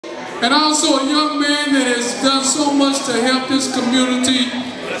and also a young man that has done so much to help this community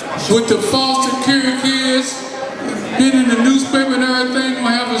with the foster care kids, been in the newspaper and everything. We'll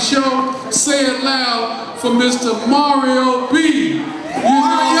have a show, say it loud, for Mr. Mario B.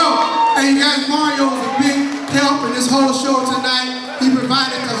 Mario! Hey, you guys, Mario was a big help in this whole show tonight. He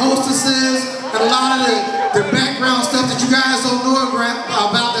provided the hostesses and a lot of the background stuff that you guys don't know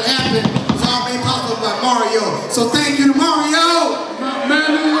about that happened. It's all made possible by Mario. So thank you to Mario!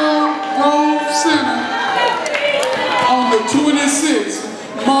 Manuel Grove Center on the 26th.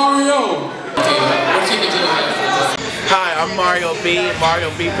 Mario. Hi, I'm Mario B, Mario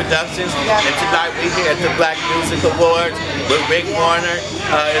B Productions, and tonight we're here at the Black Music Awards with Rick Warner.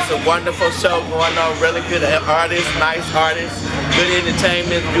 It's a wonderful show going on, really good artists, nice artists, good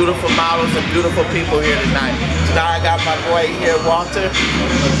entertainment, beautiful models, and beautiful people here tonight. Tonight I got my boy here, Walter.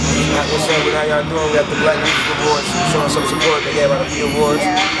 What's up, how y'all doing? We at the Black Music Awards, showing some support. They gave out a few awards.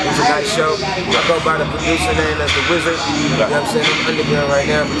 It was a nice show. I go by the producer name as The Wizard. You know what I'm saying? I'm underground right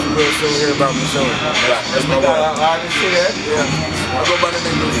now, but you will soon hear about me soon. That's my artist here. Yeah. I go by the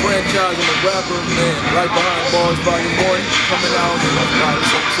name of Franchise. I'm a rapper, man. Right Behind Bars, Volume 1, coming out in about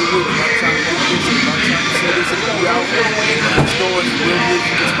 2 weeks. I'm trying to get busy. I'm trying to say this and be out. My story, real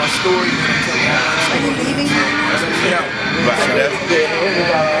music, it's my story. Are you leaving? Yeah. Right, that's good.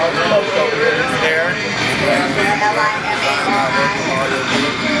 Aaron.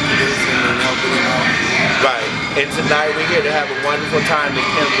 Right, and tonight we're here to have a wonderful time at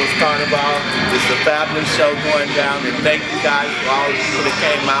Kimball's Carnival. It's a fabulous show going down, and thank you guys for all the people that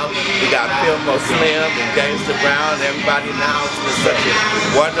came out. We got Filmo Slim and Gangsta Brown, everybody in the house. It's such a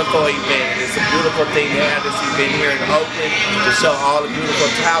wonderful event, and it's a beautiful thing to have this event here in Oakland to show all the beautiful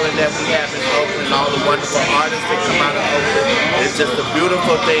talent that we have in Oakland, all the wonderful artists that come out of Oakland. It's just a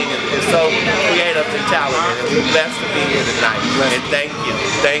beautiful thing, and it's so creative and talented, and we're blessed to be here tonight. And thank you,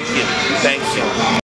 thank you, thank you.